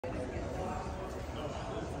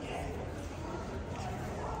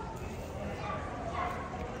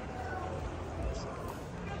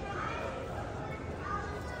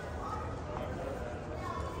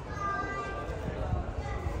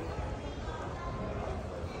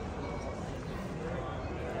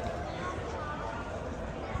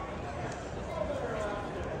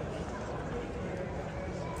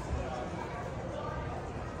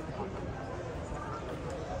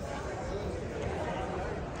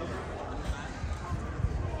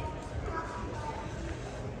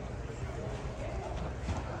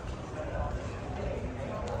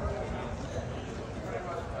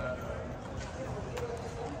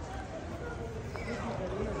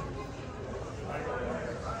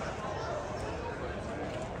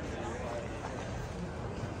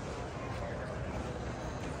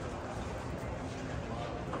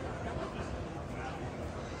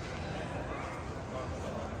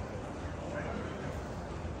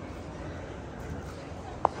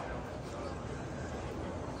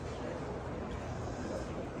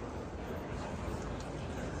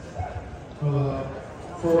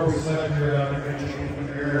Before we select your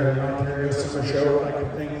Ontario Summer Show, I'd like to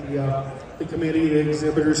thank the committee, the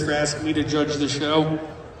exhibitors for asking me to judge the show.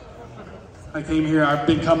 I came here, I've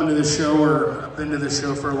been coming to this show, or I've been to this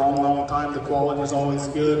show for a long, long time. The quality is always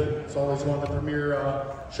good. It's always one of the premier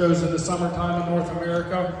shows in the summertime in North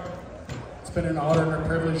America. It's been an honor and a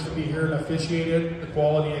privilege to be here and officiate it. The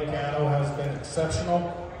quality of cattle has been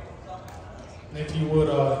exceptional. And if you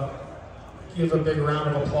would give a big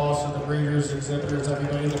round of applause to the breeders, exhibitors,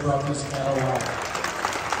 everybody that brought this cattle out.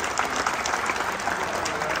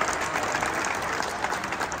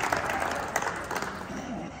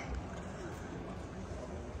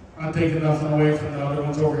 I'm taking nothing away from the other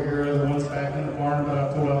ones over here, the ones back in the barn, but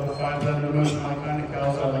I've pulled out the 5 head of most of my kind of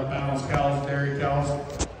cows. I like balanced cows, dairy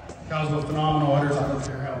cows, cows with phenomenal udders. I don't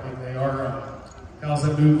care how big they are. Cows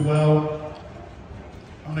that move well.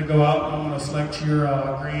 I'm going to go out and I'm going to select your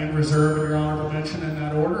grand reserve and your honorable mention in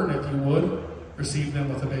that order, and if you would, receive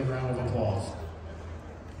them with a big round of applause.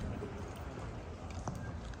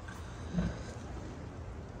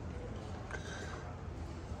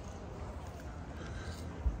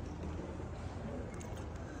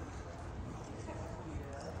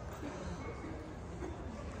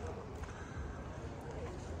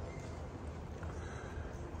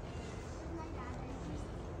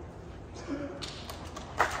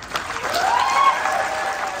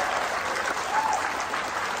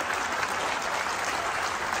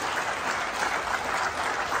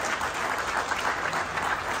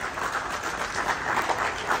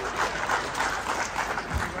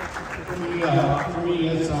 For me,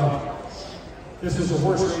 this is a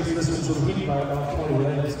horse race. This is repeated by about 20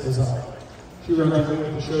 legs. She runs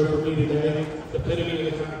with the show for me today. The epitome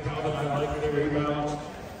of the kind of cow that I like, very well,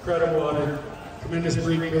 incredible udder, tremendous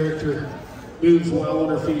breed character, moves well on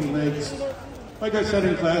her feet and legs. Like I said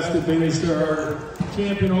in class, the finished our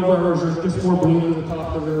champion over hers, just more blue at the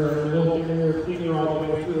top of her, little hair, clean her all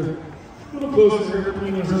the way through. A little closer here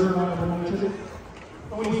between her and I.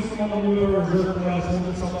 When you see on the new reserve class,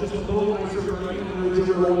 just a little nicer for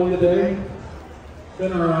today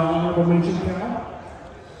than our honorable mention cow.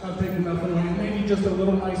 Not taking nothing away. Maybe just a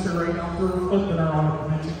little nicer right now for her foot than our honorable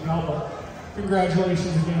mention cow, but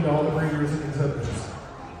congratulations again to all the breeders and exhibitors.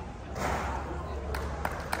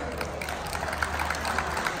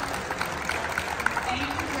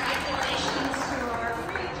 Congratulations to our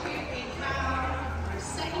free champion cow, our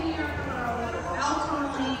second year in a row,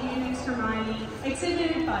 ALTONA UNIX HERMINIE,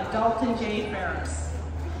 exhibited by Dalton J. Ferris.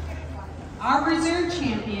 Our reserve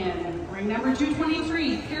champion, ring number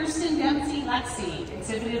 223, Kirsten Dempsey Lexi,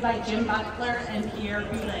 exhibited by Jim Butler and Pierre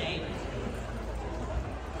Boulet.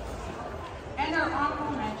 And our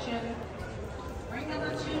honorable mention, ring number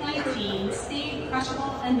 219, Steve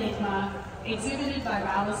Crushable Enigma, exhibited by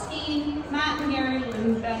Alice Keane, Matt and Gary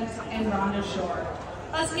Lindbent, and Rhonda Shore.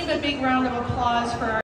 Let's give a big round of applause for our